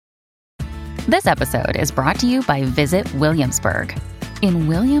This episode is brought to you by Visit Williamsburg. In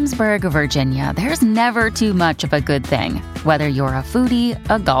Williamsburg, Virginia, there's never too much of a good thing. Whether you're a foodie,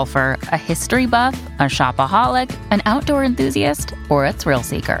 a golfer, a history buff, a shopaholic, an outdoor enthusiast, or a thrill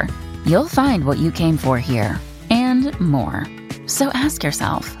seeker, you'll find what you came for here and more. So ask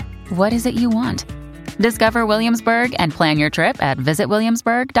yourself, what is it you want? Discover Williamsburg and plan your trip at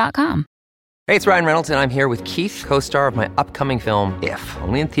visitwilliamsburg.com. Hey, it's Ryan Reynolds, and I'm here with Keith, co-star of my upcoming film, If,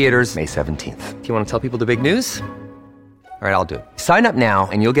 only in theaters May 17th. Do you want to tell people the big news? All right, I'll do it. Sign up now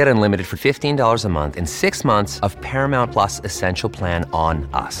and you'll get unlimited for $15 a month and 6 months of Paramount Plus Essential Plan on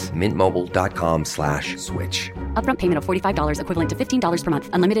us. MintMobile.com/switch. Upfront payment of $45 equivalent to $15 per month.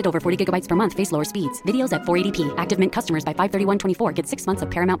 Unlimited over 40 gigabytes per month. Face lower speeds. Videos at 480p. Active Mint customers by 531.24 get 6 months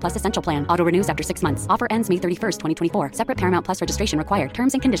of Paramount Plus Essential Plan. Auto renews after 6 months. Offer ends May 31st, 2024. Separate Paramount Plus registration required.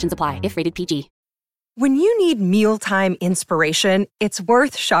 Terms and conditions apply if rated PG. When you need mealtime inspiration, it's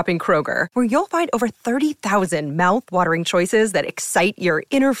worth shopping Kroger, where you'll find over 30,000 mouth-watering choices that excite your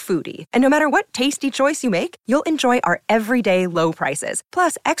inner foodie. And no matter what tasty choice you make, you'll enjoy our everyday low prices,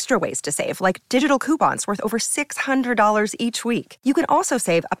 plus extra ways to save, like digital coupons worth over $600 each week. You can also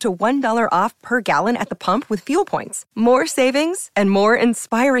save up to $1 off per gallon at the pump with fuel points. More savings and more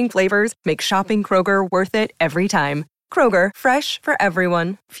inspiring flavors make shopping Kroger worth it every time. Kroger, fresh for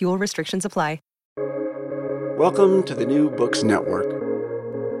everyone. Fuel restrictions apply. Welcome to the New Books Network.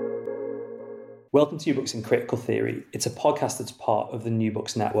 Welcome to New Books in Critical Theory. It's a podcast that's part of the New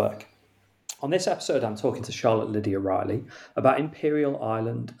Books Network. On this episode, I'm talking to Charlotte Lydia Riley about Imperial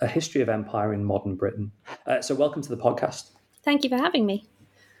Ireland, a history of empire in modern Britain. So welcome to the podcast. Thank you for having me.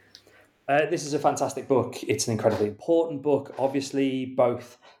 This is a fantastic book. It's an incredibly important book, obviously,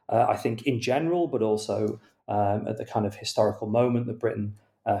 both, I think, in general, but also at the kind of historical moment that Britain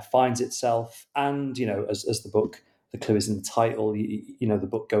finds itself. And, you know, as the book, the clue is in the title, you know, the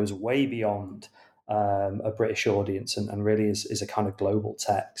book goes way beyond a British audience and really is a kind of global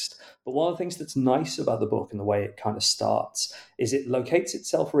text. But one of the things that's nice about the book and the way it kind of starts is it locates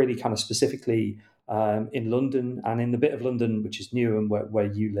itself really kind of specifically in London and in the bit of London which is Newham, where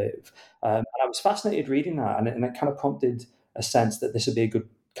you live. And I was fascinated reading that, and it kind of prompted a sense that this would be a good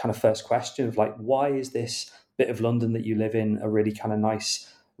kind of first question of like, why is this bit of London that you live in a really kind of nice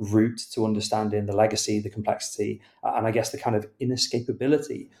route to understanding the legacy, the complexity, and I guess the kind of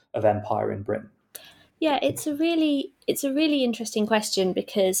inescapability of empire in Britain? Yeah, it's a really interesting question,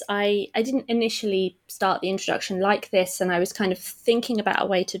 because I didn't initially start the introduction like this, and I was kind of thinking about a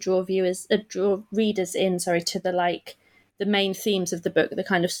way to draw readers in, to the main themes of the book, the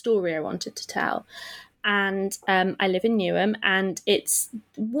kind of story I wanted to tell. And I live in Newham, and it's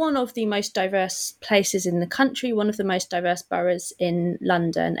one of the most diverse places in the country, one of the most diverse boroughs in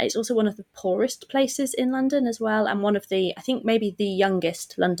London. It's also one of the poorest places in London as well, and one of the, I think maybe the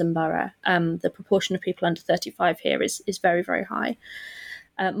youngest London borough. The proportion of people under 35 here is very, very high.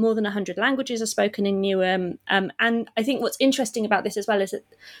 More than 100 languages are spoken in Newham. And I think what's interesting about this as well is that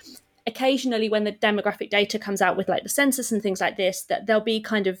occasionally when the demographic data comes out with like the census and things like this, that there'll be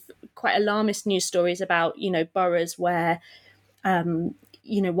kind of quite alarmist news stories about, you know, boroughs where,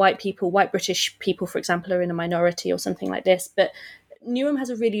 white British people, for example, are in a minority or something like this. But Newham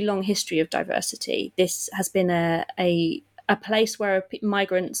has a really long history of diversity. This has been a place where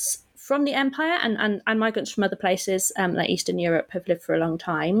migrants from the empire and migrants from other places like Eastern Europe have lived for a long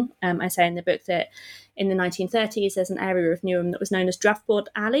time. I say in the book that in the 1930s, there's an area of Newham that was known as Draftboard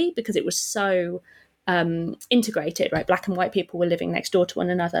Alley because it was so integrated, right? Black and white people were living next door to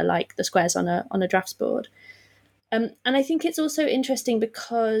one another, like the squares on a drafts board. And I think it's also interesting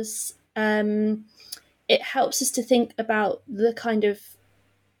because it helps us to think about the kind of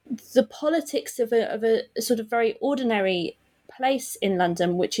the politics of a sort of very ordinary place in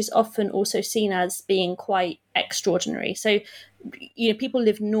London, which is often also seen as being quite extraordinary. So, you know, people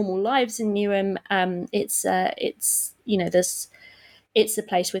live normal lives in Newham. It's a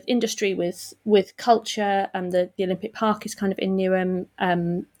place with industry, with culture. The Olympic Park is kind of in Newham.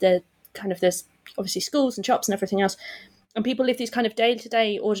 There's obviously schools and shops and everything else, and people live these kind of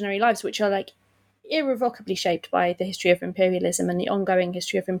day-to-day ordinary lives, which are like irrevocably shaped by the history of imperialism and the ongoing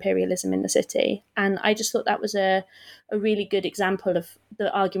history of imperialism in the city. And I just thought that was a really good example of the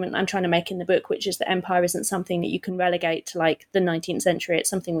argument I'm trying to make in the book, which is that empire isn't something that you can relegate to like the 19th century. It's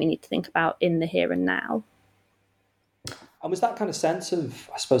something we need to think about in the here and now. And was that kind of sense of,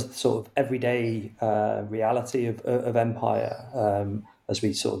 I suppose, the sort of everyday reality of empire as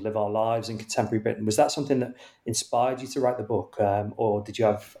we sort of live our lives in contemporary Britain, was that something that inspired you to write the book, or did you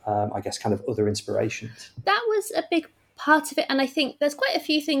have, I guess, kind of other inspirations? That was a big part of it, and I think there's quite a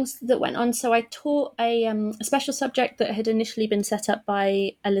few things that went on. So I taught a special subject that had initially been set up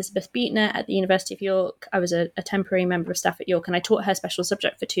by Elizabeth Beatner at the University of York. I was a temporary member of staff at York, and I taught her special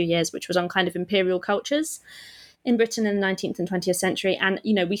subject for 2 years, which was on kind of imperial cultures in Britain in the 19th and 20th century. And,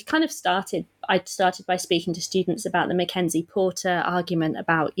 we kind of I started by speaking to students about the Mackenzie Porter argument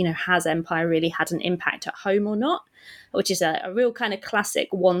about, has empire really had an impact at home or not? Which is a real kind of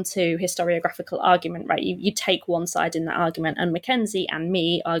classic 1-2 historiographical argument, right? You take one side in that argument, and Mackenzie and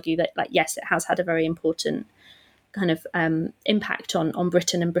me argue that, yes, it has had a very important kind of impact on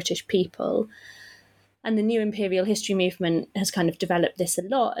Britain and British people. And the new imperial history movement has kind of developed this a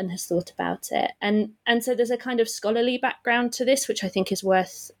lot and has thought about it. And so there's a kind of scholarly background to this, which I think is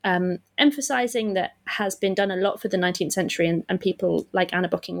worth emphasising, that has been done a lot for the 19th century, and people like Anna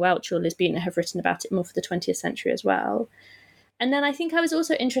Bocking-Welch or Liz Beatner have written about it more for the 20th century as well. And then I think I was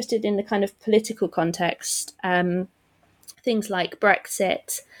also interested in the kind of political context, things like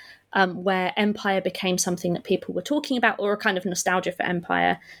Brexit, where empire became something that people were talking about, or a kind of nostalgia for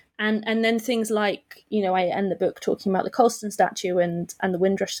empire. And then things like, I end the book talking about the Colston statue and the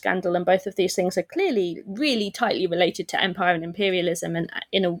Windrush scandal, and both of these things are clearly really tightly related to empire and imperialism, and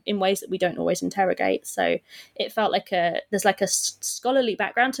in ways that we don't always interrogate. So it felt like there's like a scholarly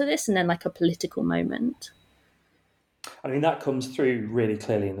background to this, and then like a political moment. I mean, that comes through really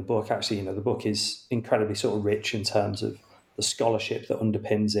clearly in the book. Actually, the book is incredibly sort of rich in terms of the scholarship that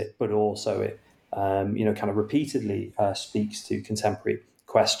underpins it, but also it, kind of repeatedly speaks to contemporary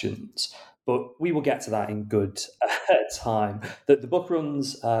questions. But we will get to that in good time. The book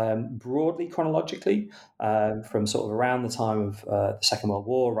runs broadly chronologically from sort of around the time of the Second World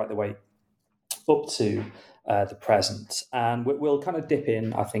War right the way up to the present. And we'll kind of dip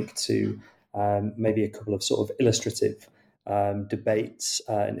in, I think, to maybe a couple of sort of illustrative debates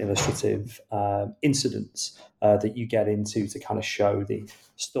and illustrative incidents that you get into to kind of show the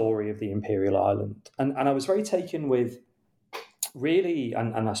story of the Imperial Island. And I was very taken with really,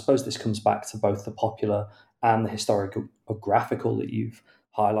 and I suppose this comes back to both the popular and the historiographical that you've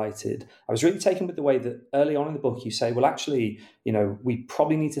highlighted. I was really taken with the way that early on in the book you say, well, actually, we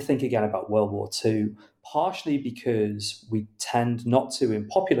probably need to think again about World War II, partially because we tend not to, in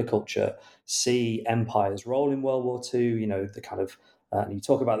popular culture, see empire's role in World War II, the kind of, and you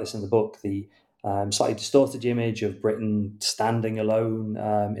talk about this in the book, the slightly distorted image of Britain standing alone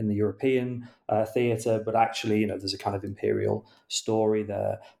in the European theatre, but actually, there's a kind of imperial story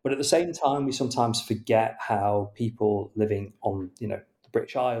there. But at the same time, we sometimes forget how people living on, the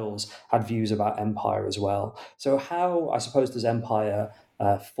British Isles had views about empire as well. So how, I suppose, does empire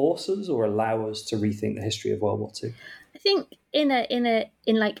force us or allow us to rethink the history of World War II? I think in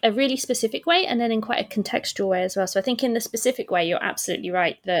like a really specific way, and then in quite a contextual way as well. So I think in the specific way, you're absolutely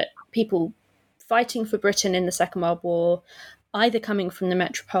right that people fighting for Britain in the Second World War, either coming from the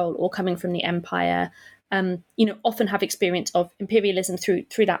metropole or coming from the empire, often have experience of imperialism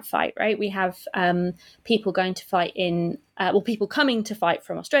through that fight, right? We have people going to fight people coming to fight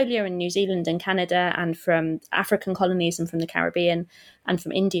from Australia and New Zealand and Canada, and from African colonies and from the Caribbean and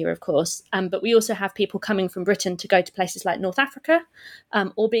from India, of course. But we also have people coming from Britain to go to places like North Africa,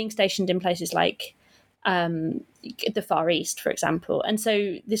 or being stationed in places like the Far East, for example. And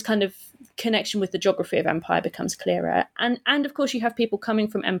so this kind of connection with the geography of empire becomes clearer. And of course, you have people coming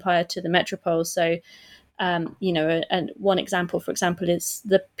from empire to the metropole. So, and one example, for example, is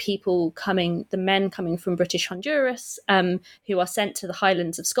the men coming from British Honduras, who are sent to the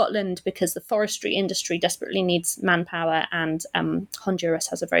Highlands of Scotland because the forestry industry desperately needs manpower, and Honduras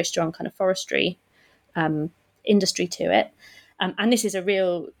has a very strong kind of forestry industry to it. And this is a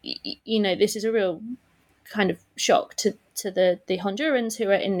real kind of shock to the Hondurans, who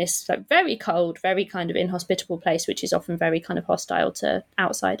are in this like very cold, very kind of inhospitable place, which is often very kind of hostile to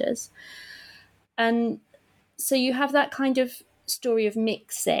outsiders. And so you have that kind of story of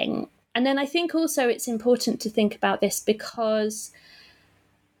mixing. And then I think also it's important to think about this because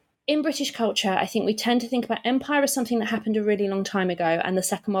in British culture, I think we tend to think about empire as something that happened a really long time ago, and the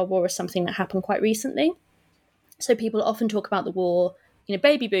Second World War as something that happened quite recently. So people often talk about the war,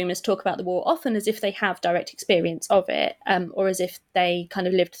 baby boomers talk about the war often as if they have direct experience of it, or as if they kind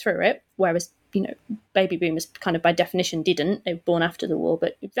of lived through it, whereas, baby boomers kind of by definition didn't. They were born after the war,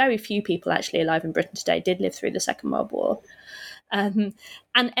 but very few people actually alive in Britain today did live through the Second World War. And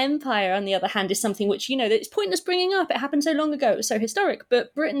empire, on the other hand, is something which, that it's pointless bringing up. It happened so long ago, it was so historic.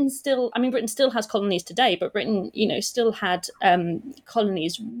 But Britain still has colonies today, but Britain, still had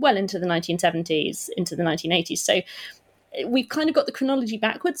colonies well into the 1970s, into the 1980s. So we've kind of got the chronology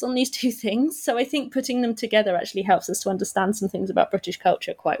backwards on these two things. So I think putting them together actually helps us to understand some things about British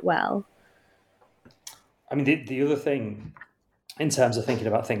culture quite well. I mean, the other thing, in terms of thinking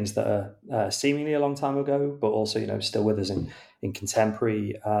about things that are seemingly a long time ago, but also, still with us in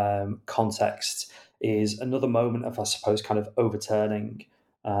contemporary context, is another moment of, I suppose, kind of overturning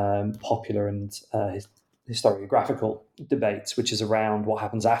popular and historiographical debates, which is around what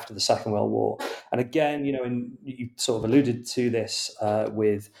happens after the Second World War. And again, and you sort of alluded to this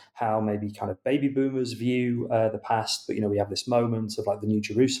with how maybe kind of baby boomers view the past, but we have this moment of like the New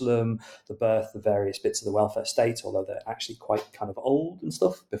Jerusalem, the birth of various bits of the welfare state, although they're actually quite kind of old and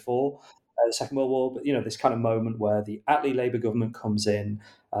stuff before the Second World War. But this kind of moment where the Attlee Labour government comes in,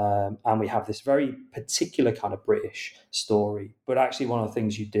 and we have this very particular kind of British story. But actually, one of the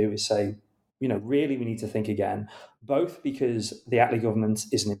things you do is say, really we need to think again, both because the Attlee government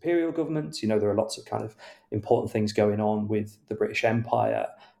is an imperial government. There are lots of kind of important things going on with the British Empire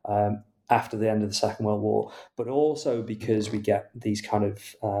after the end of the Second World War, but also because we get these kind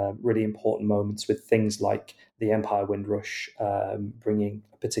of really important moments with things like the Empire Windrush bringing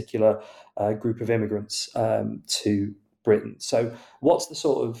a particular group of immigrants to Britain. So what's the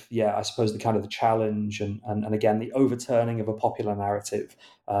sort of, I suppose the kind of the challenge and again, the overturning of a popular narrative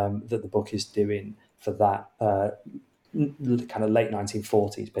that the book is doing for that kind of late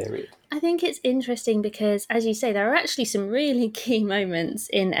 1940s period? I think it's interesting because, as you say, there are actually some really key moments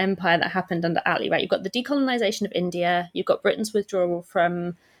in empire that happened under Attlee, right? You've got the decolonization of India, you've got Britain's withdrawal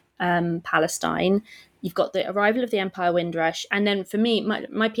from Palestine, you've got the arrival of the Empire Windrush, and then for me,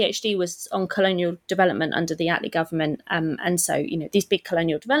 my PhD was on colonial development under the Attlee government, and so these big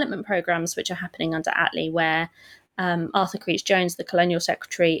colonial development programs which are happening under Attlee, where Arthur Creech Jones, the colonial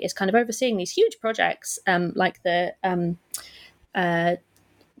secretary, is kind of overseeing these huge projects like the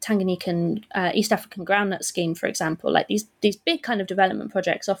Tanganyikan East African groundnut scheme, for example, like these big kind of development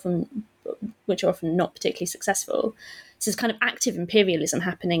projects, which are often not particularly successful. So there's kind of active imperialism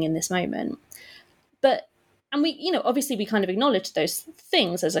happening in this moment. And we, obviously we kind of acknowledge those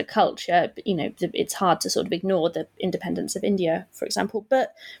things as a culture. But, it's hard to sort of ignore the independence of India, for example.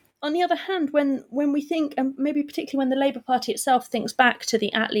 But on the other hand, when we think, and maybe particularly when the Labour Party itself thinks back to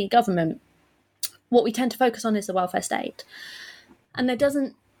the Attlee government, what we tend to focus on is the welfare state. And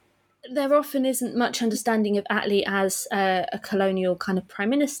there often isn't much understanding of Attlee as a colonial kind of prime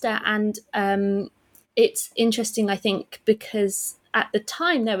minister. And it's interesting, I think, because at the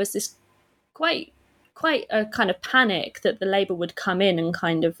time there was this quite a kind of panic that the Labour would come in and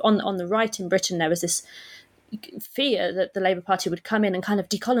kind of, on the right in Britain, there was this fear that the Labour Party would come in and kind of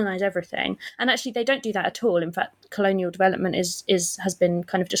decolonise everything. And actually they don't do that at all. In fact, colonial development has been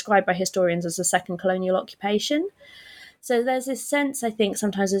kind of described by historians as a second colonial occupation. So there's this sense, I think,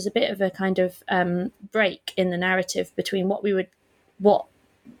 sometimes there's a bit of a kind of break in the narrative between what we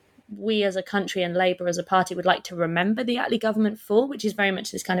as a country and Labour as a party would like to remember the Attlee government for, which is very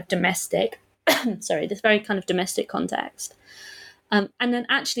much this kind of domestic, this very kind of domestic context. And then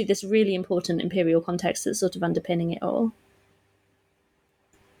actually this really important imperial context that's sort of underpinning it all.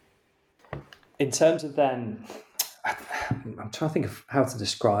 In terms of then, I'm trying to think of how to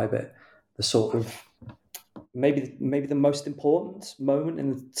describe it, the sort of, maybe the most important moment in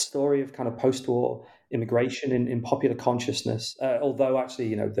the story of kind of post-war immigration in popular consciousness. Although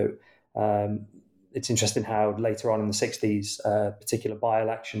actually, it's interesting how later on in the 60s, particular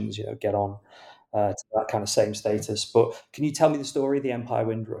by-elections, get on to that kind of same status. But can you tell me the story of the Empire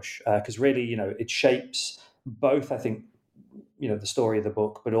Windrush? Because really, it shapes both, I think, the story of the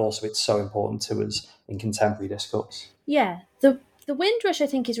book, but also it's so important to us in contemporary discourse. Yeah, the Windrush, I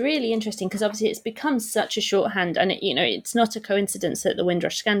think, is really interesting because obviously it's become such a shorthand, and it's not a coincidence that the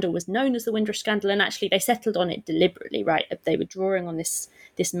Windrush scandal was known as the Windrush scandal, and actually they settled on it deliberately, right? They were drawing on this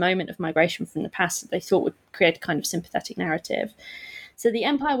moment of migration from the past that they thought would create a kind of sympathetic narrative. So the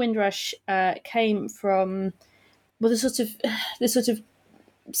Empire Windrush came from, well, the sort of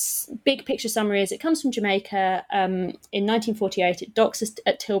big picture summary is it comes from Jamaica. In 1948, it docks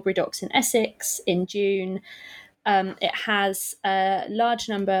at Tilbury Docks in Essex in June. It has a large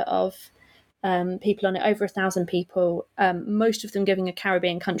number of people on it, over 1,000 people, most of them giving a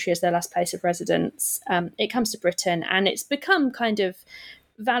Caribbean country as their last place of residence. It comes to Britain, and it's become kind of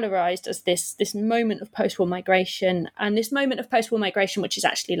valorized as this moment of post-war migration, and this moment of post-war migration, which is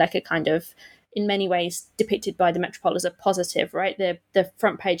actually like a kind of, in many ways, depicted by the Metropole as a positive, right? The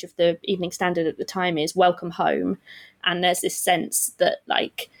front page of the Evening Standard at the time is "Welcome Home," and there's this sense that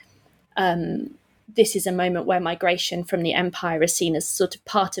this is a moment where migration from the empire is seen as sort of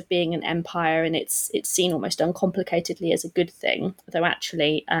part of being an empire, and it's seen almost uncomplicatedly as a good thing. Though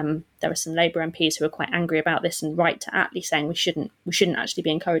actually, there are some Labour MPs who are quite angry about this and write to Attlee saying we shouldn't actually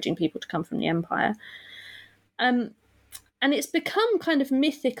be encouraging people to come from the empire. And it's become kind of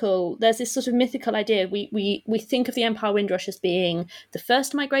mythical. There's this sort of mythical idea. We think of the Empire Windrush as being the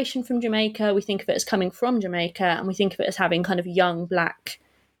first migration from Jamaica. We think of it as coming from Jamaica, and we think of it as having kind of young black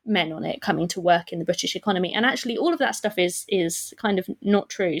men on it coming to work in the British economy. And actually, all of that stuff is kind of not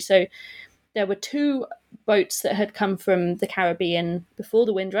true. So there were 2 boats that had come from the Caribbean before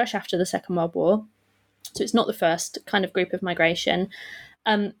the Windrush, after the Second World War. So it's not the first kind of group of migration.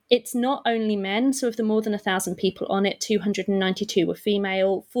 It's not only men. So of the more than 1,000 people on it, 292 were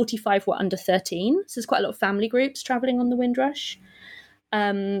female, 45 were under 13. So there's quite a lot of family groups travelling on the Windrush.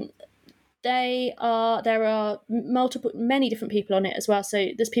 There are many different people on it as well. So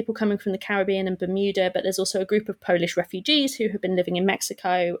there's people coming from the Caribbean and Bermuda, but there's also a group of Polish refugees who have been living in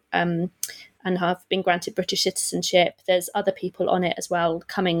Mexico and have been granted British citizenship. There's other people on it as well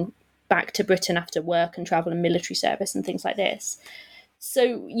coming back to Britain after work and travel and military service and things like this.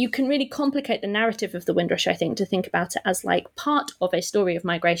 So you can really complicate the narrative of the Windrush, I think, to think about it as like part of a story of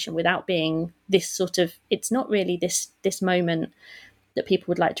migration without being this sort of, it's not really this moment that people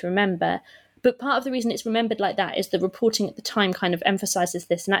would like to remember. But part of the reason it's remembered like that is the reporting at the time kind of emphasises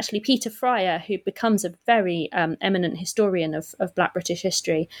this. And actually Peter Fryer, who becomes a very eminent historian of Black British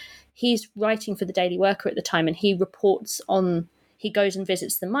history, he's writing for the Daily Worker at the time, and he reports on, he goes and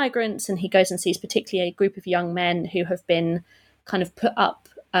visits the migrants, and he goes and sees particularly a group of young men who have been kind of put up,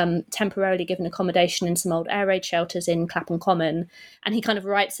 temporarily given accommodation in some old air raid shelters in Clapham Common. And he kind of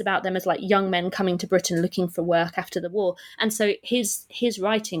writes about them as like young men coming to Britain looking for work after the war. And so his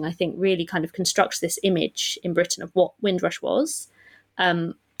writing, I think, really kind of constructs this image in Britain of what Windrush was.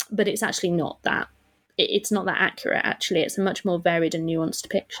 But it's actually not that. It's not that accurate, actually. It's a much more varied and nuanced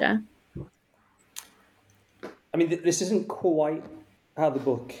picture. I mean, this isn't quite how the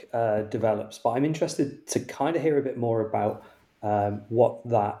book develops, but I'm interested to kind of hear a bit more about what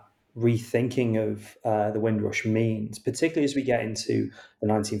that rethinking of the Windrush means, particularly as we get into the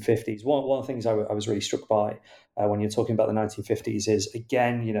 1950s. One of the things I was really struck by when you're talking about the 1950s is,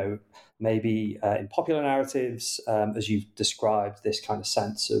 again, you know, maybe in popular narratives, as you've described, this kind of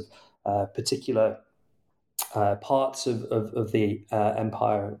sense of particular parts of the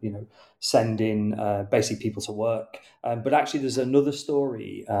empire, you know, sending basically people to work. But actually, there's another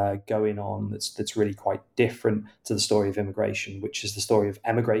story going on that's really quite different to the story of immigration, which is the story of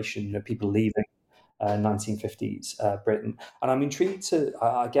emigration. You know, people leaving 1950s Britain. And I'm intrigued to,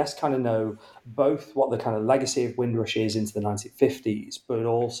 I guess, kind of know both what the kind of legacy of Windrush is into the 1950s, but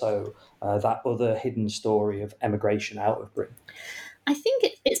also that other hidden story of emigration out of Britain. I think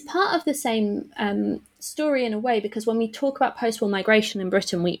it's part of the same story in a way, because when we talk about post-war migration in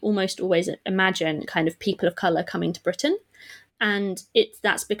Britain, we almost always imagine kind of people of colour coming to Britain. And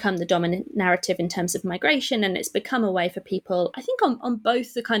that's become the dominant narrative in terms of migration. And it's become a way for people, I think, on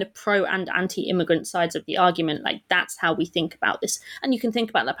both the kind of pro and anti-immigrant sides of the argument, like that's how we think about this. And you can think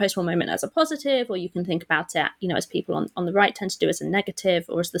about that post-war moment as a positive, or you can think about it, you know, as people on the right tend to do, as a negative,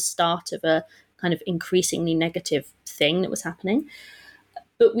 or as the start of a kind of increasingly negative thing that was happening.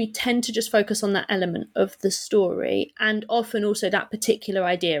 But we tend to just focus on that element of the story, and often also that particular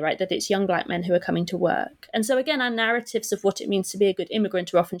idea, right, that it's young black men who are coming to work. And so again, our narratives of what it means to be a good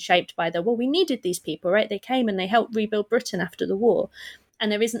immigrant are often shaped by well, we needed these people, right? They came and they helped rebuild Britain after the war.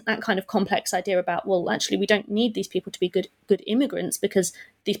 And there isn't that kind of complex idea about, well, actually, we don't need these people to be good immigrants, because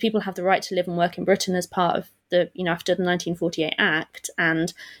these people have the right to live and work in Britain as part of the, you know, after the 1948 Act,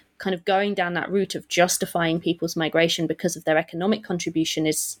 and kind of going down that route of justifying people's migration because of their economic contribution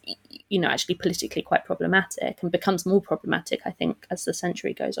is, you know, actually politically quite problematic, and becomes more problematic, I think, as the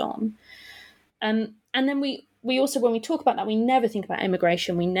century goes on. And then we also, when we talk about that, we never think about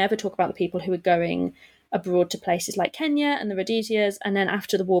immigration. We never talk about the people who are going abroad to places like Kenya and the Rhodesias, and then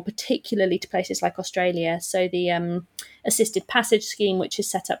after the war, particularly to places like Australia. So the assisted passage scheme, which is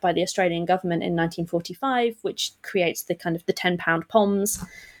set up by the Australian government in 1945, which creates the kind of the £10 POMs.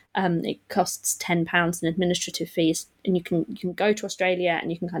 It costs £10 in administrative fees, and you can go to Australia and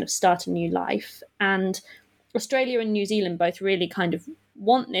you can kind of start a new life. And Australia and New Zealand both really kind of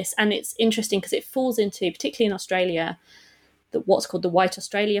want this, and it's interesting because it falls into, particularly in Australia, what's called the White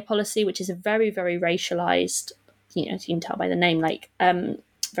Australia policy, which is a very, very racialised, you know, as you can tell by the name, like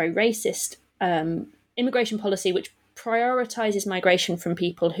very racist immigration policy, which prioritises migration from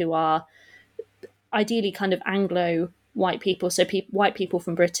people who are ideally kind of Anglo white people, so white people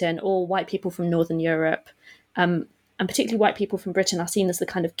from Britain or white people from Northern Europe, and particularly white people from Britain are seen as the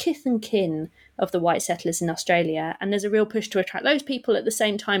kind of kith and kin of the white settlers in Australia. And there's a real push to attract those people at the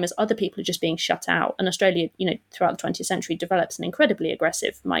same time as other people are just being shut out. And Australia, you know, throughout the 20th century develops an incredibly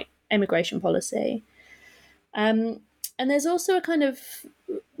aggressive immigration policy. And there's also a kind of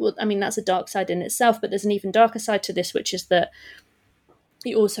well, I mean, that's a dark side in itself, but there's an even darker side to this, which is that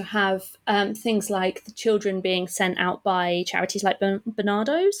you also have things like the children being sent out by charities like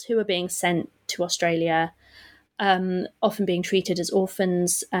Bernardo's, who are being sent to Australia, often being treated as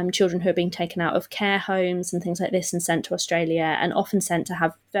orphans, children who are being taken out of care homes and things like this and sent to Australia, and often sent to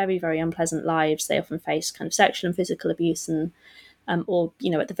have very, very unpleasant lives. They often face kind of sexual and physical abuse and or,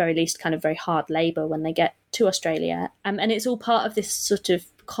 at the very least, kind of very hard labour when they get to Australia. And it's all part of this sort of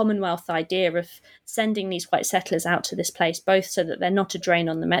Commonwealth idea of sending these white settlers out to this place, both so that they're not a drain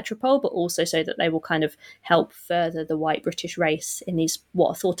on the metropole, but also so that they will kind of help further the white British race in these what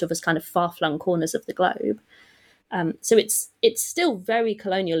are thought of as kind of far-flung corners of the globe. So it's still very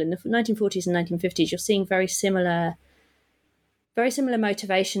colonial. In the 1940s and 1950s, you're seeing very similar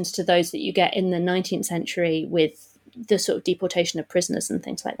motivations to those that you get in the 19th century with the sort of deportation of prisoners and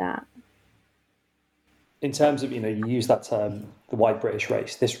things like that. In terms of, you use that term, the white British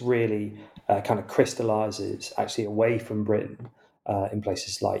race, this really kind of crystallises actually away from Britain in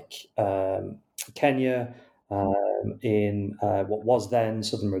places like Kenya, in what was then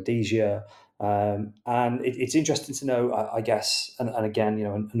southern Rhodesia. And it's interesting to know, I guess, and again,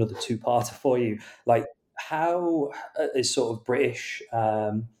 another two-parter for you, like how is sort of British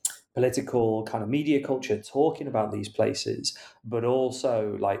political kind of media culture talking about these places, but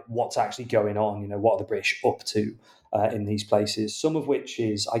also like what's actually going on, what are the British up to in these places, some of which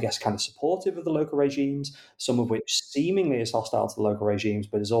is, I guess, kind of supportive of the local regimes, some of which seemingly is hostile to the local regimes,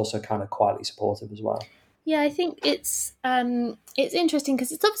 but is also kind of quietly supportive as well. Yeah, I think it's interesting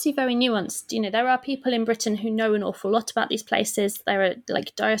because it's obviously very nuanced. There are people in Britain who know an awful lot about these places. There are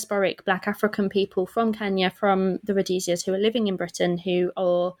like diasporic Black African people from Kenya, from the Rhodesias, who are living in Britain,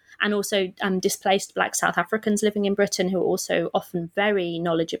 and also displaced Black South Africans living in Britain, who are also often very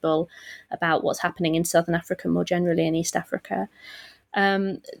knowledgeable about what's happening in Southern Africa more generally, in East Africa.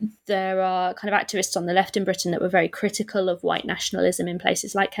 There are kind of activists on the left in Britain that were very critical of white nationalism in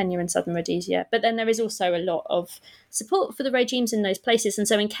places like Kenya and Southern Rhodesia. But then there is also a lot of support for the regimes in those places. And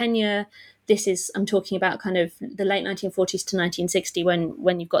so in Kenya, I'm talking about kind of the late 1940s to 1960,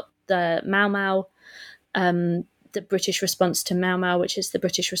 when you've got the Mau Mau, the British response to Mau Mau, which is the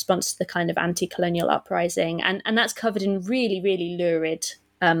British response to the kind of anti-colonial uprising. And that's covered in really, really lurid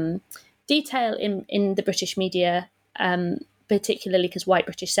detail in the British media, particularly because white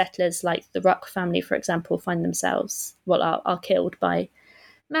British settlers like the Ruck family, for example, find themselves, are killed by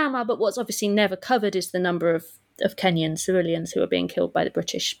Mau Mau. But what's obviously never covered is the number of Kenyan civilians who are being killed by the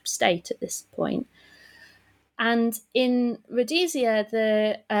British state at this point. And in Rhodesia,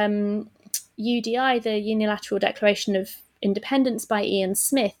 the UDI, the Unilateral Declaration of Independence by Ian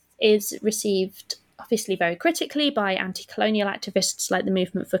Smith, is received obviously very critically by anti-colonial activists like the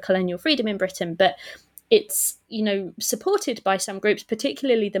Movement for Colonial Freedom in Britain, but it's, supported by some groups,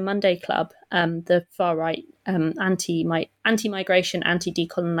 particularly the Monday Club, the far-right anti-migration,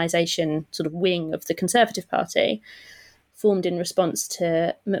 anti-decolonisation sort of wing of the Conservative Party, formed in response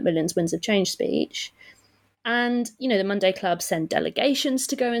to Macmillan's Winds of Change speech. And, the Monday Club send delegations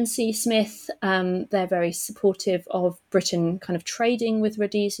to go and see Smith. They're very supportive of Britain kind of trading with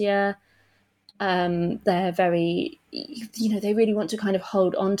Rhodesia. They're very, they really want to kind of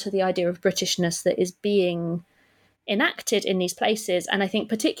hold on to the idea of Britishness that is being enacted in these places. And I think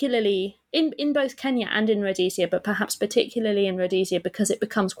particularly in both Kenya and in Rhodesia, but perhaps particularly in Rhodesia, because it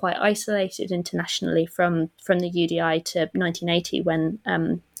becomes quite isolated internationally from the UDI to 1980,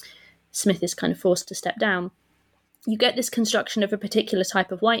 when Smith is kind of forced to step down. You get this construction of a particular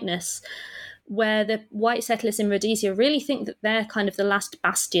type of whiteness, where the white settlers in Rhodesia really think that they're kind of the last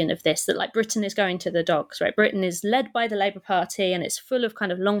bastion of this, that like Britain is going to the dogs, right? Britain is led by the Labour Party and it's full of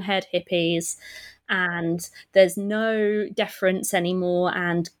kind of long-haired hippies, and there's no deference anymore,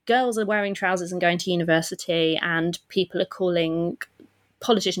 and girls are wearing trousers and going to university, and people are calling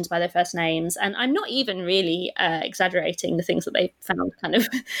politicians by their first names. And I'm not even really exaggerating the things that they found kind of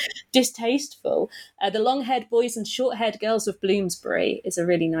distasteful. The long-haired boys and short-haired girls of Bloomsbury is a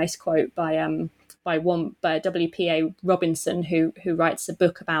really nice quote by W.P.A. Robinson, who writes a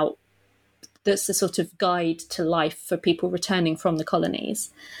book about that's a sort of guide to life for people returning from the colonies,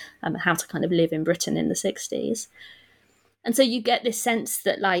 how to kind of live in Britain in the 60s. And so you get this sense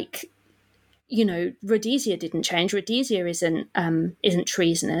that, like, Rhodesia didn't change. Rhodesia isn't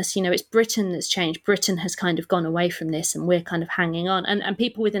treasonous. It's Britain that's changed. Britain has kind of gone away from this, and we're kind of hanging on. And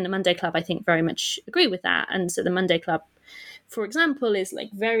people within the Monday Club, I think, very much agree with that. And so the Monday Club for example, is like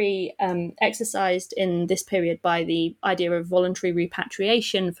very exercised in this period by the idea of voluntary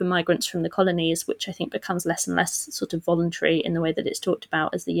repatriation for migrants from the colonies, which I think becomes less and less sort of voluntary in the way that it's talked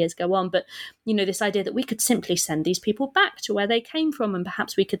about as the years go on. But, this idea that we could simply send these people back to where they came from, and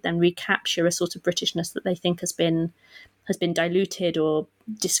perhaps we could then recapture a sort of Britishness that they think has been diluted or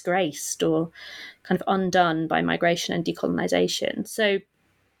disgraced or kind of undone by migration and decolonization. So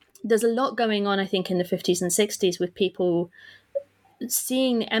there's a lot going on, I think, in the 50s and 60s with people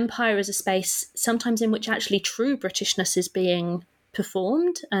seeing the empire as a space sometimes in which actually true Britishness is being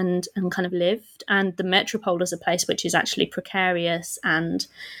performed and kind of lived, and the metropole as a place which is actually precarious and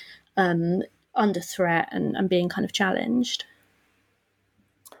under threat and being kind of challenged.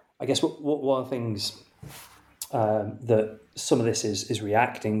 I guess one of the things that some of this is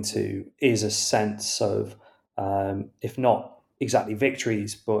reacting to is a sense of, if not exactly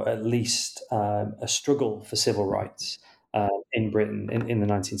victories, but at least a struggle for civil rights in Britain in the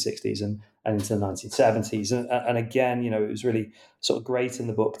 1960s and into the 1970s. And again, it was really sort of great in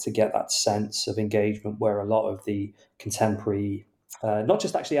the book to get that sense of engagement where a lot of the contemporary, not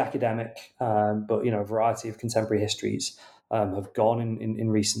just actually academic, but, a variety of contemporary histories have gone in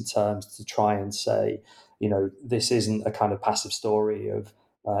recent terms to try and say, this isn't a kind of passive story of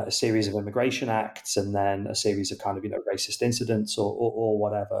a series of immigration acts and then a series of kind of, racist incidents or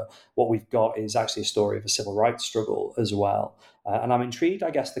whatever. What we've got is actually a story of a civil rights struggle as well. And I'm intrigued,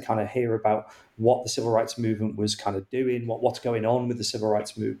 I guess, to kind of hear about what the civil rights movement was kind of doing, what's going on with the civil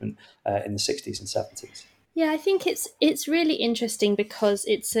rights movement in the 60s and 70s. Yeah, I think it's really interesting because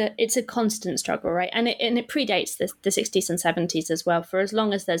it's a constant struggle, right? And it predates the 60s and 70s as well. For as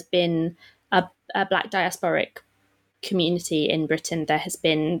long as there's been a Black diasporic community in Britain, there has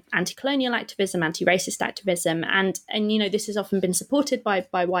been anti-colonial activism, anti-racist activism, and this has often been supported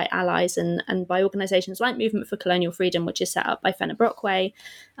by white allies and by organisations like Movement for Colonial Freedom, which is set up by Fenner Brockway,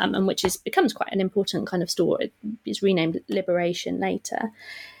 and which becomes quite an important kind of story. It's renamed Liberation later.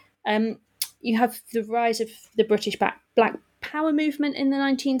 You have the rise of the British Black Power movement in the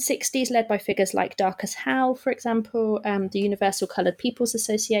 1960s, led by figures like Darcus Howe, for example, the Universal Coloured People's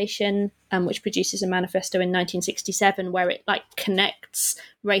Association, which produces a manifesto in 1967 where it connects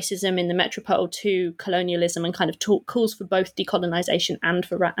racism in the metropole to colonialism and kind of calls for both decolonisation and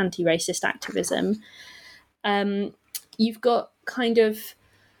for anti-racist activism. You've got kind of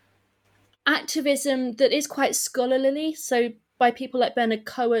activism that is quite scholarly, so by people like Bernard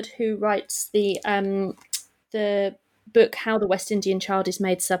Coard, who writes the book How the West Indian Child is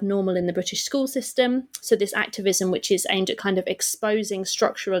Made Subnormal in the British School System. So this activism which is aimed at kind of exposing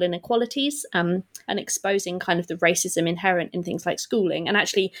structural inequalities and exposing kind of the racism inherent in things like schooling. And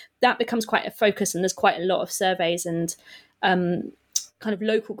actually that becomes quite a focus, and there's quite a lot of surveys and kind of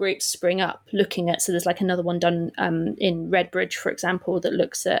local groups spring up looking at, so there's another one done in Redbridge, for example, that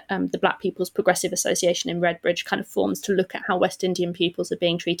looks at the Black People's Progressive Association in Redbridge kind of forms to look at how West Indian pupils are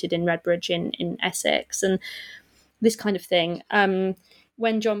being treated in Redbridge in Essex and this kind of thing.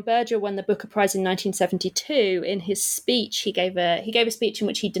 When John Berger won the Booker Prize in 1972, in his speech, he gave a speech in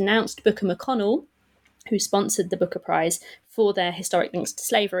which he denounced Booker McConnell, who sponsored the Booker Prize, for their historic links to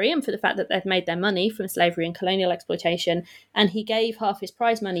slavery and for the fact that they've made their money from slavery and colonial exploitation. And he gave half his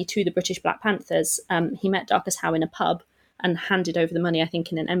prize money to the British Black Panthers. He met Darcus Howe in a pub and handed over the money, I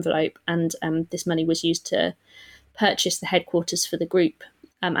think, in an envelope. And this money was used to purchase the headquarters for the group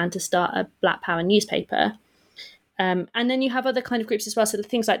and to start a Black Power newspaper. And then you have other kind of groups as well. So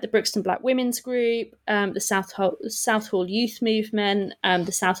things like the Brixton Black Women's Group, the Southall Youth Movement,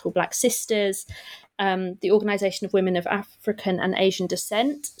 the Southall Black Sisters, the Organisation of Women of African and Asian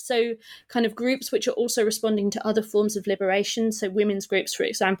Descent. So kind of groups which are also responding to other forms of liberation. So women's groups, for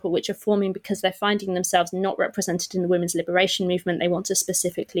example, which are forming because they're finding themselves not represented in the women's liberation movement. They want to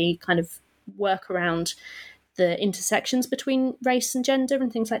specifically kind of work around the intersections between race and gender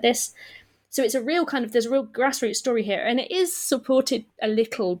and things like this. So it's a real kind of, there's a real grassroots story here, and it is supported a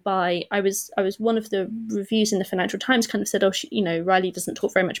little by, I was one of the reviews in the Financial Times kind of said, Riley doesn't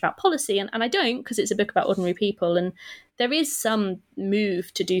talk very much about policy, and I don't, because it's a book about ordinary people, and there is some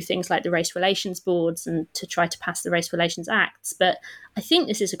move to do things like the race relations boards and to try to pass the race relations acts, but I think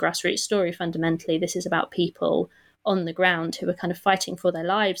this is a grassroots story fundamentally. This is about people on the ground who are kind of fighting for their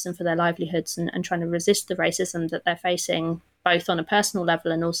lives and for their livelihoods and trying to resist the racism that they're facing, both on a personal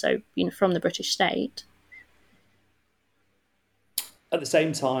level and also, from the British state. At the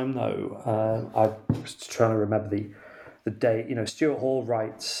same time, though, I was trying to remember the day. Stuart Hall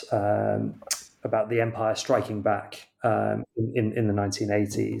writes about the Empire striking back in the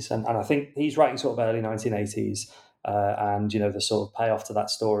 1980s, and I think he's writing sort of early 1980s. And the sort of payoff to that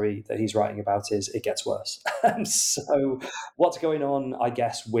story that he's writing about is it gets worse. So what's going on, I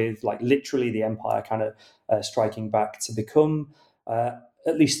guess, with like literally the empire kind of striking back to become,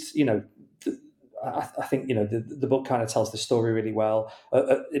 at least, I think the book kind of tells the story really well.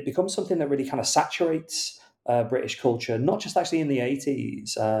 It becomes something that really kind of saturates British culture, not just actually in the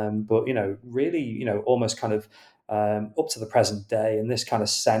 80s, but really almost kind of up to the present day, and this kind of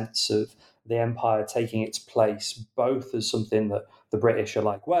sense of the empire taking its place, both as something that the British are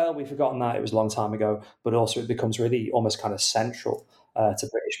like, well, we've forgotten that, it was a long time ago, but also it becomes really almost kind of central to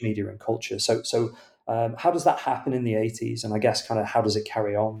British media and culture. So how does that happen in the 80s? And I guess kind of how does it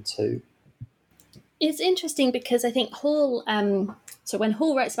carry on too? It's interesting because I think Hall, so when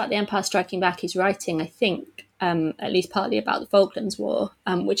Hall writes about the Empire striking back, he's writing, I think, at least partly about the Falklands War,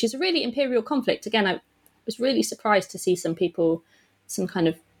 which is a really imperial conflict. Again, I was really surprised to see some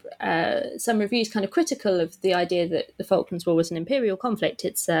reviews kind of critical of the idea that the Falklands War was an imperial conflict.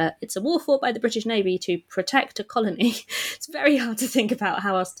 It's a war fought by the British Navy to protect a colony. It's very hard to think about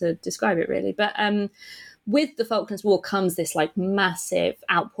how else to describe it, really. But with the Falklands War comes this like massive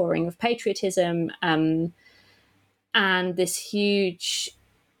outpouring of patriotism, and this huge,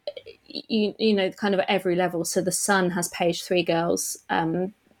 kind of at every level. So the Sun has paged 3 girls,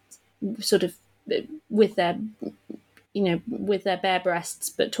 sort of with their bare breasts,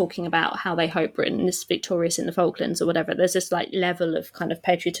 but talking about how they hope Britain is victorious in the Falklands or whatever. There's this like level of kind of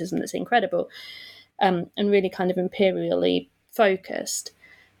patriotism that's incredible, and really kind of imperially focused.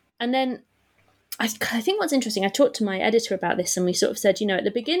 And then I think what's interesting, I talked to my editor about this, and we sort of said, at the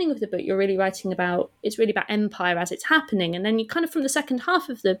beginning of the book, you're really writing about, it's really about empire as it's happening. And then you kind of, from the second half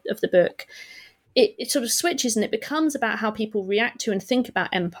of the book, it sort of switches and it becomes about how people react to and think about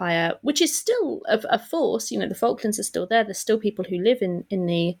empire, which is still a force. The Falklands are still there. There's still people who live in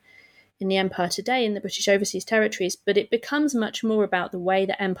the empire today, in the British overseas territories, but it becomes much more about the way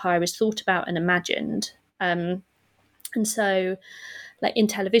that empire is thought about and imagined. And so, like in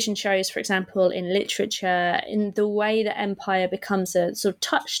television shows, for example, in literature, in the way that empire becomes a sort of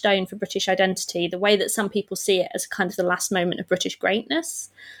touchstone for British identity, the way that some people see it as kind of the last moment of British greatness,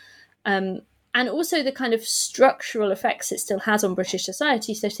 and also the kind of structural effects it still has on British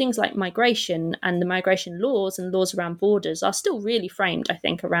society. So things like migration and the migration laws and laws around borders are still really framed, I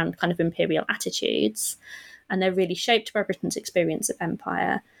think, around kind of imperial attitudes, and they're really shaped by Britain's experience of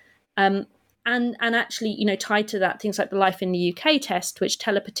empire. And actually, tied to that, things like the Life in the UK test, which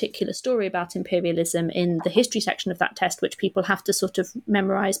tell a particular story about imperialism in the history section of that test, which people have to sort of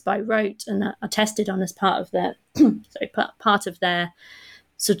memorise by rote and are tested on as part of their part of their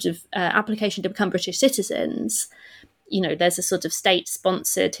sort of application to become British citizens. There's a sort of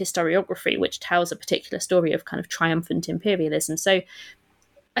state-sponsored historiography which tells a particular story of kind of triumphant imperialism. So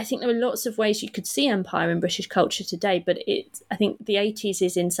I think there are lots of ways you could see empire in British culture today, but I think the 80s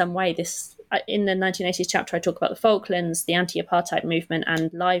is in some way this. In the 1980s chapter, I talk about the Falklands, the anti-apartheid movement,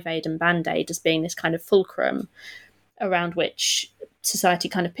 and Live Aid and Band Aid as being this kind of fulcrum around which society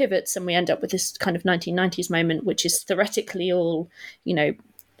kind of pivots, and we end up with this kind of 1990s moment, which is theoretically all,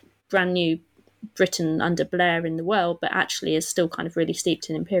 brand new Britain under Blair in the world, but actually is still kind of really steeped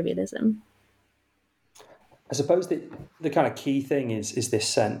in imperialism. I suppose the kind of key thing is this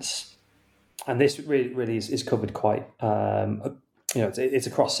sense, and this really is covered quite, it's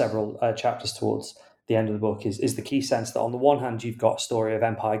across several chapters towards the end of the book, is the key sense that on the one hand, you've got a story of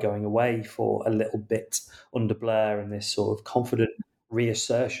empire going away for a little bit under Blair and this sort of confident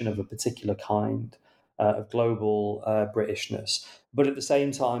reassertion of a particular kind of global Britishness. But at the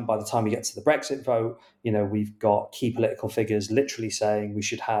same time, by the time we get to the Brexit vote, we've got key political figures literally saying we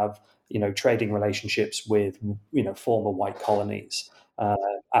should have trading relationships with, former white colonies,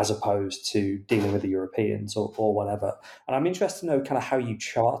 as opposed to dealing with the Europeans or whatever. And I'm interested to know kind of how you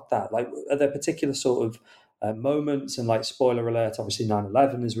chart that. Like, are there particular sort of moments, and like, spoiler alert, obviously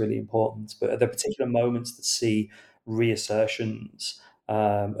 9/11 is really important, but are there particular moments that see reassertions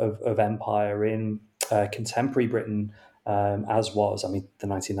of empire in contemporary Britain, as was? I mean, the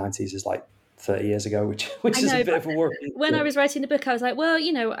 1990s is like 30 years ago, which is a bit of a worry. When I was writing the book, I was like, well,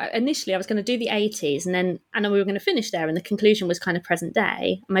 initially I was going to do the 80s and then we were going to finish there, and the conclusion was kind of present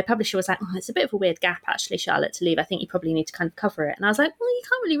day. And my publisher was like, it's a bit of a weird gap, actually, Charlotte, to leave. I think you probably need to kind of cover it. And I was like, well, you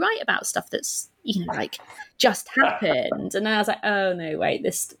can't really write about stuff that's, like just happened. And then I was like, oh, no, wait,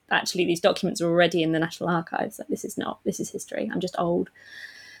 these documents are already in the National Archives. Like, this is history. I'm just old.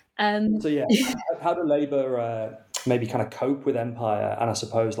 So yeah, how do Labour maybe kind of cope with empire? And I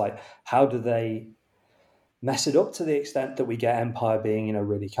suppose, like, how do they mess it up to the extent that we get Empire being,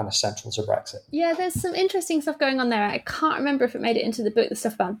 really kind of central to Brexit. Yeah, there's some interesting stuff going on there. I can't remember if it made it into the book, the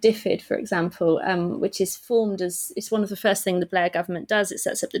stuff about DFID, for example, which is formed as, it's one of the first things the Blair government does. It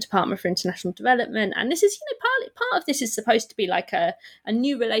sets up the Department for International Development. And this is, part of this is supposed to be like a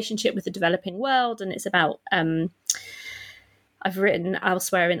new relationship with the developing world. And it's about, I've written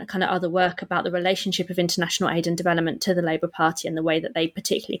elsewhere in kind of other work about the relationship of international aid and development to the Labour Party and the way that they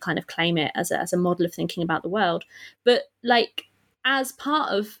particularly kind of claim it as a model of thinking about the world. But like, as part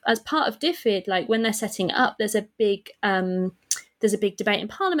of DFID, like when they're setting it up, there's a big debate in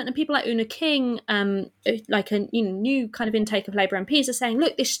Parliament, and people like Una King, like a new kind of intake of Labour MPs, are saying,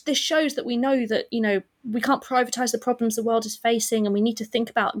 look, this shows that we know that we can't privatise the problems the world is facing, and we need to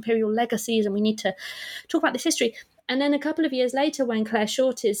think about imperial legacies, and we need to talk about this history. And then a couple of years later, when Claire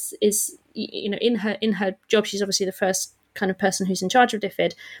Short is in her job, she's obviously the first kind of person who's in charge of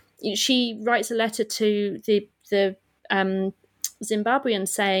DFID. She writes a letter to the Zimbabweans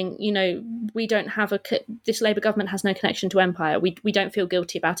saying, we don't have this Labour government has no connection to empire. We don't feel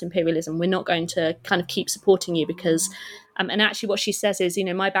guilty about imperialism. We're not going to kind of keep supporting you because, and actually what she says is,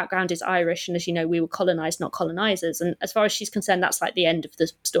 my background is Irish, and as you know, we were colonised, not colonisers. And as far as she's concerned, that's like the end of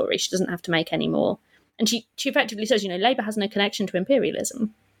the story. She doesn't have to make any more. And she effectively says, Labour has no connection to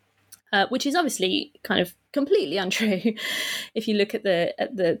imperialism. Which is obviously kind of completely untrue if you look at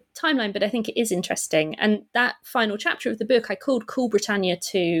the timeline, but I think it is interesting. And that final chapter of the book I called Cool Britannia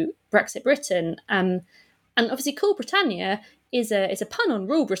to Brexit Britain. And obviously Cool Britannia is a pun on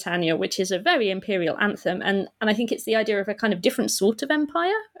Rule Britannia, which is a very imperial anthem. And I think it's the idea of a kind of different sort of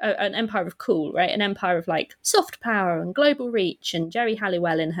empire, an empire of cool, right? An empire of like soft power and global reach and Jerry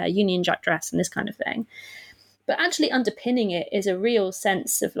Halliwell in her Union Jack dress and this kind of thing. But actually underpinning it is a real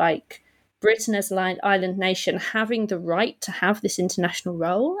sense of like Britain as an island nation having the right to have this international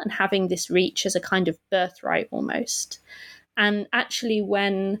role and having this reach as a kind of birthright almost. And actually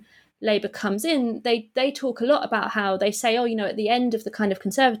when Labour comes in, they talk a lot about how they say, at the end of the kind of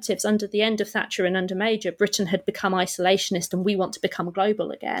Conservatives, under the end of Thatcher and under Major, Britain had become isolationist and we want to become global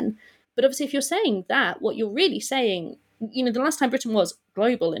again. But obviously if you're saying that, what you're really saying, the last time Britain was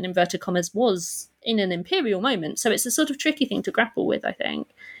global, in inverted commas, was in an imperial moment. So it's a sort of tricky thing to grapple with, I think,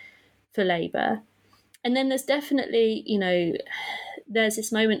 for Labour. And then there's definitely, there's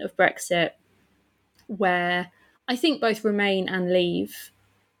this moment of Brexit where I think both Remain and Leave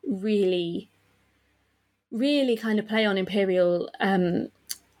really, really kind of play on imperial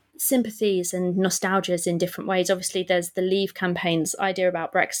sympathies and nostalgias in different ways. Obviously, there's the Leave campaign's idea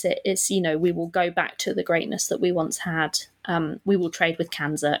about Brexit is, we will go back to the greatness that we once had. We will trade with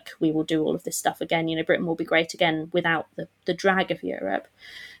Kanzuk. We will do all of this stuff again. Britain will be great again without the drag of Europe.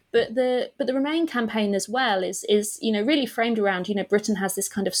 But the Remain campaign as well is really framed around, Britain has this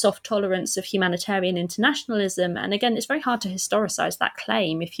kind of soft tolerance of humanitarian internationalism. And again, it's very hard to historicise that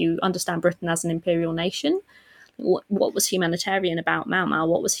claim if you understand Britain as an imperial nation. What was humanitarian about Mau Mau?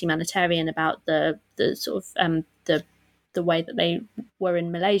 What was humanitarian about the sort of the way that they were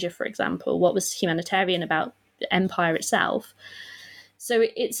in Malaysia, for example? What was humanitarian about the empire itself? So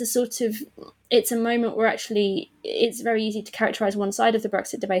it's a moment where actually it's very easy to characterise one side of the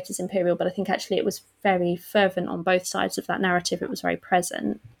Brexit debate as imperial, but I think actually it was very fervent on both sides of that narrative. It was very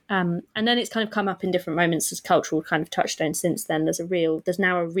present. And then it's kind of come up in different moments as cultural kind of touchstones since then. There's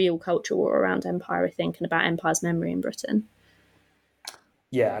now a real culture war around empire, I think, and about empire's memory in Britain.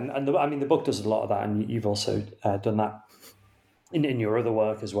 Yeah, and the book does a lot of that, and you've also done that in your other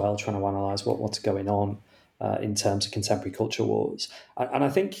work as well, trying to analyse what's going on in terms of contemporary culture wars. And I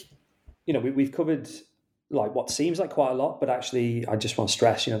think, we've covered like what seems like quite a lot, but actually I just want to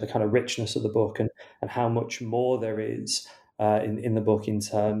stress, the kind of richness of the book and how much more there is in the book in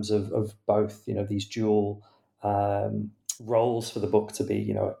terms of both, these dual roles for the book to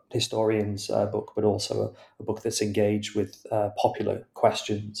be, a historian's book, but also a book that's engaged with popular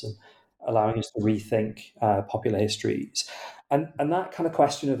questions and allowing us to rethink popular histories. And that kind of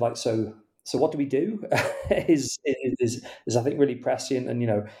question of like, so what do we do is I think really prescient. And,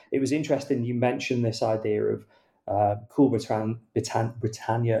 it was interesting. You mentioned this idea of Cool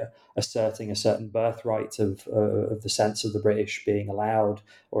Britannia asserting a certain birthright of the sense of the British being allowed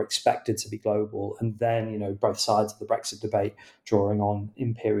or expected to be global. And then, both sides of the Brexit debate drawing on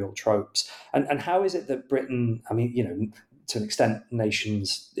imperial tropes. And how is it that Britain, to an extent,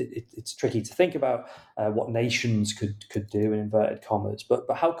 nations, it's tricky to think about what nations could do in inverted commas, but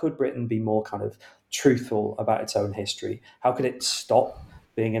how could Britain be more kind of truthful about its own history? How could it stop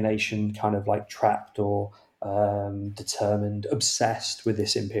being a nation kind of like trapped or determined, obsessed with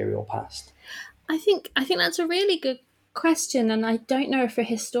this imperial past? I think that's a really good question, and I don't know if a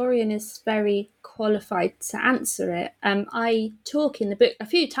historian is very qualified to answer it. I talk in the book a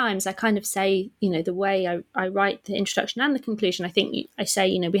few times. I kind of say, the way I write the introduction and the conclusion, I think I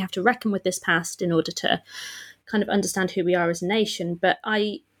say, we have to reckon with this past in order to kind of understand who we are as a nation. But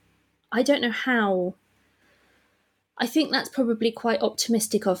I don't know how. I think that's probably quite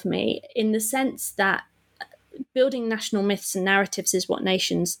optimistic of me, in the sense that building national myths and narratives is what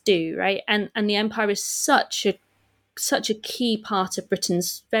nations do, right? And the empire is such a key part of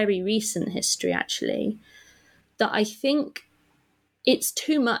Britain's very recent history, actually, that I think it's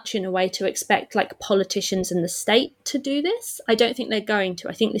too much in a way to expect like politicians and the state to do this. I don't think they're going to.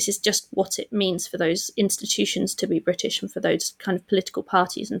 I think this is just what it means for those institutions to be British, and for those kind of political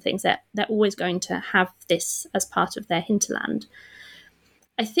parties and things, that they're always going to have this as part of their hinterland.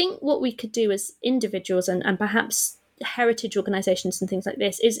 I think what we could do as individuals, and perhaps heritage organisations and things like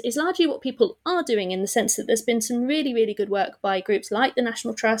this, is largely what people are doing, in the sense that there's been some really, really good work by groups like the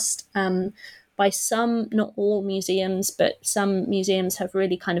National Trust, by some, not all museums, but some museums have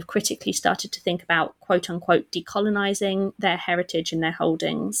really kind of critically started to think about, quote unquote, decolonising their heritage and their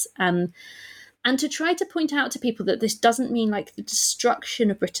holdings. And to try to point out to people that this doesn't mean like the destruction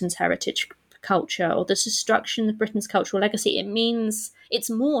of Britain's heritage culture or the destruction of Britain's cultural legacy. It means it's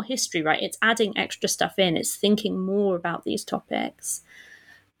more history, right? It's adding extra stuff in. It's thinking more about these topics.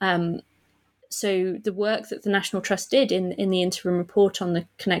 So the work that the National Trust did in the interim report on the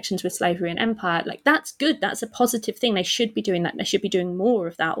connections with slavery and empire, like, that's good. That's a positive thing. They should be doing that. They should be doing more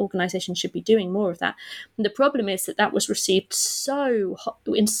of that. Organisations should be doing more of that. And the problem is that was received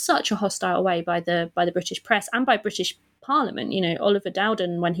in such a hostile way by the British press and by British Parliament. Oliver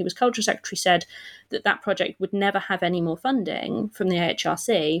Dowden, when he was Culture Secretary, said that project would never have any more funding from the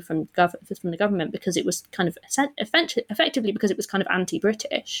AHRC, from the government, because it was kind of effectively because it was kind of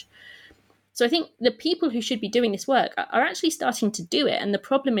anti-British. So I think the people who should be doing this work are actually starting to do it. And the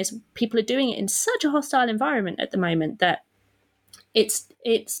problem is people are doing it in such a hostile environment at the moment that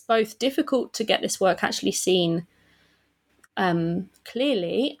it's both difficult to get this work actually seen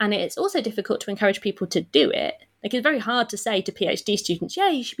clearly, and it's also difficult to encourage people to do it. Like, it's very hard to say to PhD students, yeah,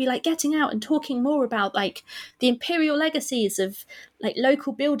 you should be like getting out and talking more about like the imperial legacies of like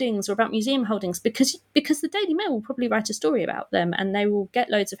local buildings or about museum holdings, because the Daily Mail will probably write a story about them, and they will get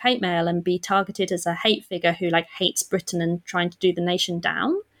loads of hate mail and be targeted as a hate figure who like hates Britain and trying to do the nation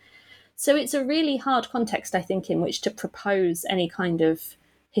down. So it's a really hard context, I think, in which to propose any kind of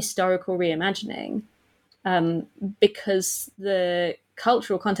historical reimagining, because the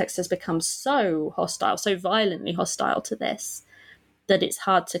cultural context has become so hostile, so violently hostile to this, that it's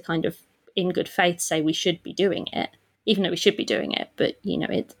hard to kind of, in good faith, say we should be doing it, even though we should be doing it. But,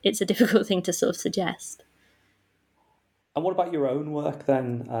 it's a difficult thing to sort of suggest. And what about your own work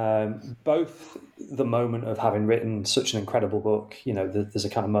then? Both the moment of having written such an incredible book, there's a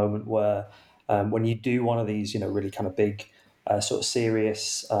kind of moment where when you do one of these, really kind of big, sort of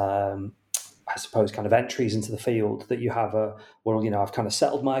serious, I suppose, kind of entries into the field, that you have I've kind of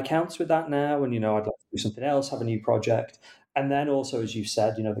settled my accounts with that now, and, I'd like to do something else, have a new project. And then also, as you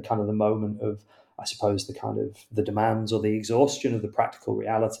said, the kind of the moment of, I suppose, the kind of the demands or the exhaustion of the practical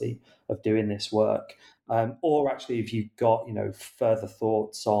reality of doing this work. Or actually, if you've got, further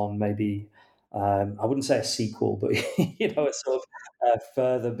thoughts on maybe, I wouldn't say a sequel, but, a sort of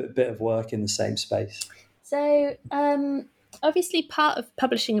further bit of work in the same space. So, obviously, part of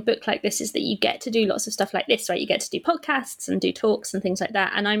publishing a book like this is that you get to do lots of stuff like this, right? You get to do podcasts and do talks and things like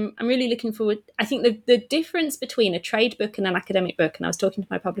that. And I'm really looking forward. I think the difference between a trade book and an academic book, and I was talking to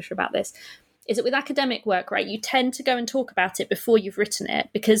my publisher about this, is that with academic work, right, you tend to go and talk about it before you've written it,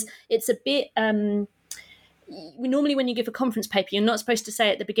 because it's a bit... normally when you give a conference paper, you're not supposed to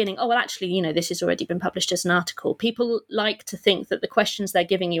say at the beginning, oh, well, actually, this has already been published as an article. People like to think that the questions they're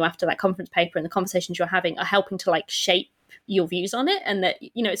giving you after that conference paper and the conversations you're having are helping to like shape your views on it, and that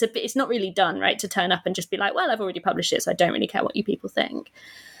it's not really done, right, to turn up and just be like, well, I've already published it, so I don't really care what you people think.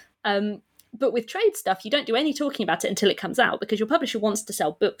 But with trade stuff, you don't do any talking about it until it comes out, because your publisher wants to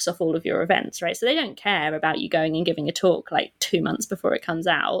sell books off all of your events, right? So they don't care about you going and giving a talk like 2 months before it comes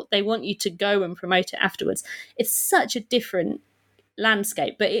out. They want you to go and promote it afterwards. It's such a different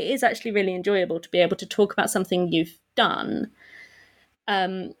landscape, but it is actually really enjoyable to be able to talk about something you've done.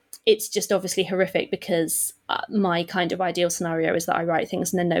 It's just obviously horrific, because my kind of ideal scenario is that I write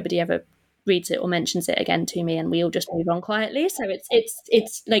things and then nobody ever reads it or mentions it again to me, and we all just move on quietly. So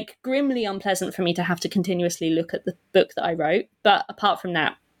it's like grimly unpleasant for me to have to continuously look at the book that I wrote. But apart from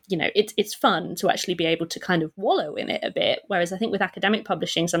that, it's fun to actually be able to kind of wallow in it a bit. Whereas I think with academic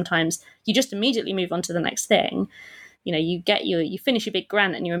publishing, sometimes you just immediately move on to the next thing. You finish your big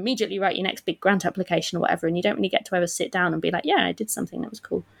grant and you immediately write your next big grant application or whatever, and you don't really get to ever sit down and be like, yeah, I did something that was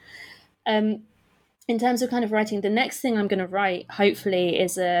cool. in terms of kind of writing, the next thing I'm going to write, hopefully,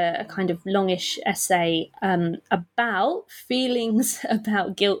 is a kind of longish essay about feelings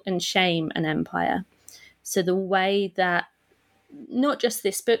about guilt and shame and empire. So the way that not just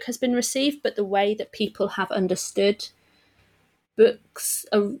this book has been received, but the way that people have understood books,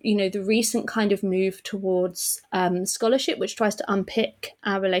 the recent kind of move towards scholarship, which tries to unpick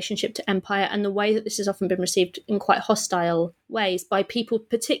our relationship to empire, and the way that this has often been received in quite hostile ways by people,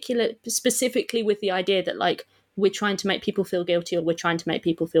 specifically with the idea that, like, we're trying to make people feel guilty or we're trying to make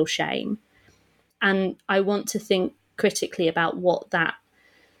people feel shame. And I want to think critically about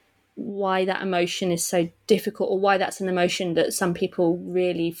why that emotion is so difficult, or why that's an emotion that some people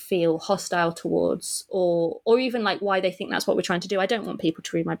really feel hostile towards, or even like why they think that's what we're trying to do. I don't want people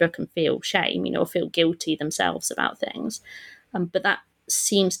to read my book and feel shame, or feel guilty themselves about things. But that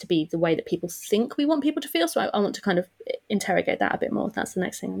seems to be the way that people think we want people to feel. So I want to kind of interrogate that a bit more. That's the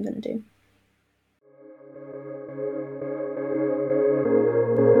next thing I'm going to do.